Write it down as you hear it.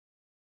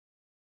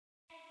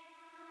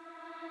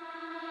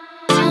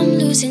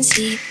losing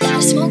sleep.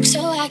 Gotta smoke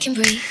so I can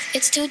breathe.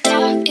 It's too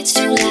dark, it's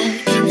too loud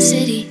in the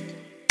city.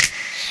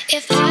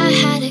 If I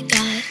had a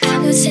god, I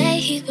would say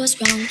he was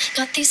wrong.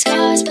 Got these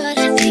scars, but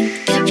I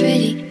think they're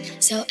pretty.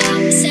 So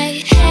I say,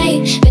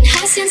 hey, been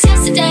high since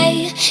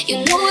yesterday. You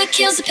know it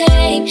kills the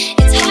pain.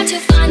 It's hard to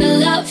find a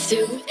love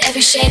through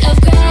every shade of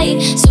grey.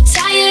 So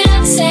tired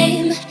of the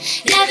same,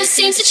 never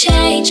seems to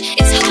change.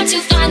 It's hard to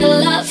find a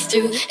love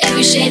through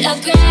every shade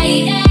of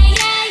grey.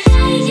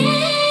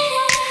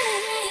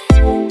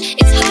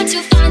 It's hard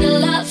to find a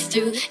love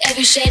through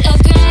every shade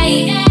of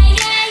grey.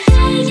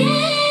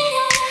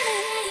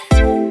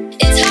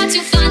 It's hard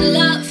to find a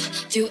love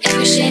through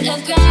every shade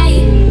of grey.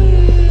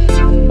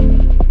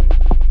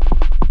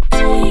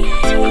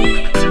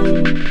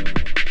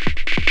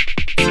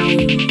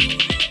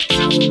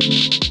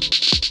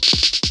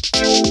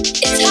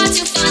 It's hard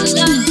to find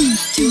love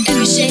through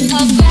every shade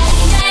of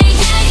grey.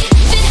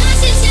 Been high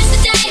since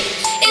yesterday.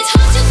 It's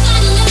hard to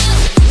find love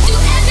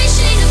through every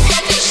shade of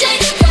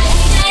grey.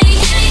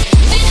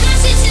 Been high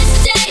since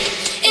yesterday.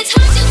 It's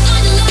hard to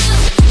find love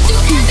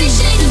through every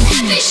shade of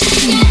grey.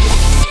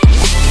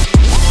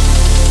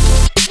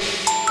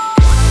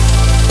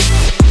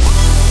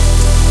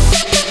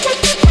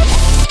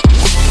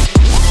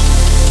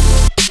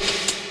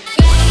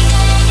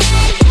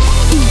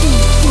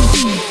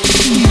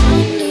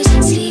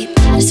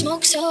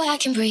 So I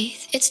can breathe.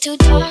 It's too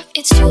dark,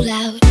 it's too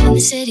loud in the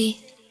city.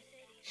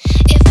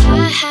 If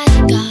I had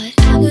a god,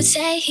 I would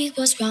say he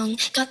was wrong.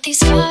 Got these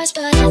scars,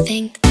 but I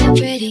think they're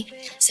pretty.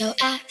 So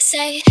I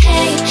say,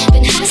 hey,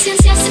 been high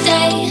since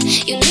yesterday.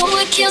 You know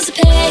it kills the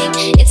pain.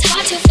 It's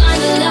hard to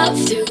find a love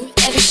through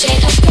every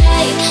shade of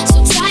grey.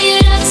 So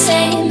tired of the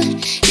same,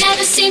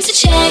 never seems to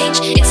change.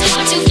 It's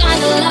hard to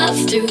find a love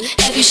through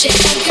every shade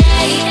of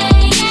grey.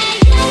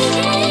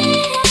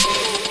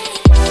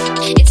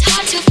 It's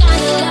hard to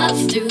find a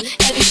love through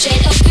every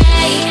shade of grey.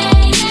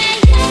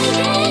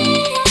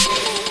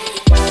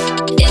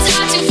 It's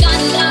hard to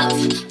find love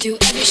through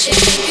every shade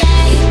of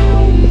grey.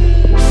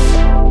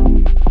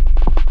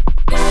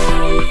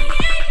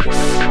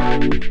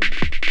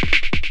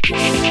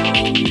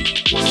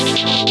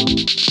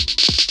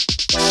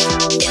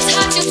 It's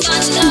hard to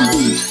find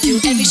love through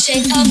every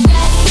shade of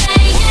grey.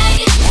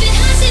 Been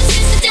high since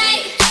yesterday.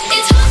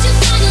 It's hard to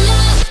find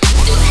love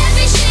through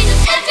every shade of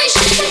grey.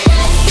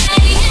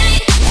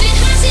 Been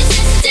high since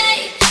yesterday.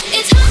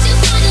 It's hard to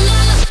find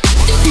love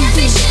through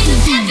every shade of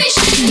grey.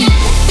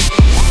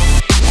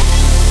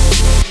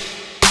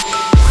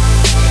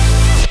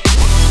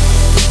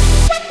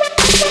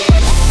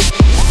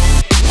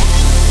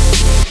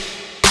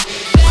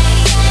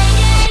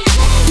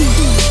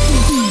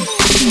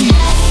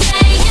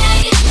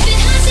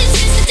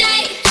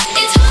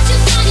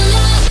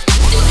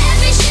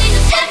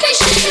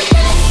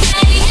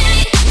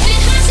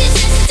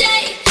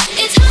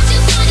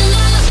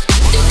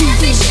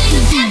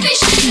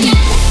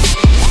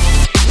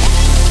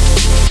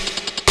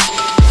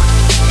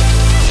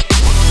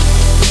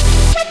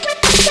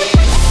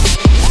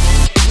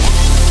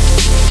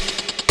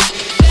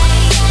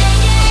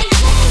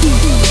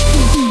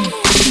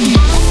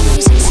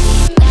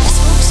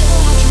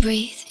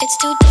 It's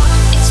too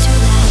dark, it's too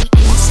loud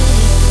in the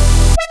city.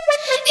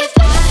 If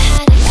I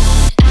had a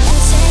god, I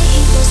would say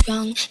he was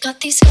wrong. Got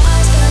these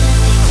scars, but I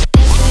think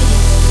they're pretty.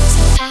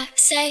 So I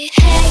say,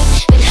 hey,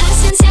 been high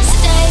since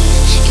yesterday.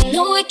 You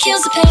know it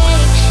kills the pain.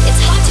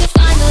 It's hard to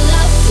find a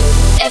love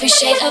through every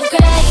shade of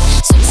grey.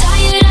 So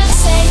tired of the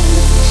same,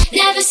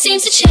 never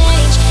seems to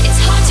change. It's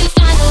hard to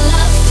find a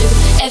love through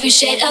every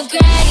shade of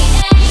grey.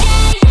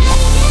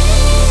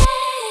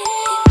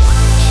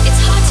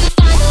 It's hard to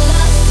find a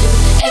love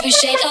through every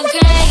shade of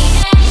grey.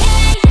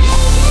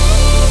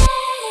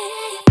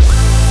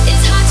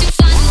 It's hard to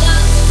find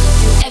love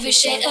through every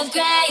shade of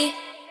grey.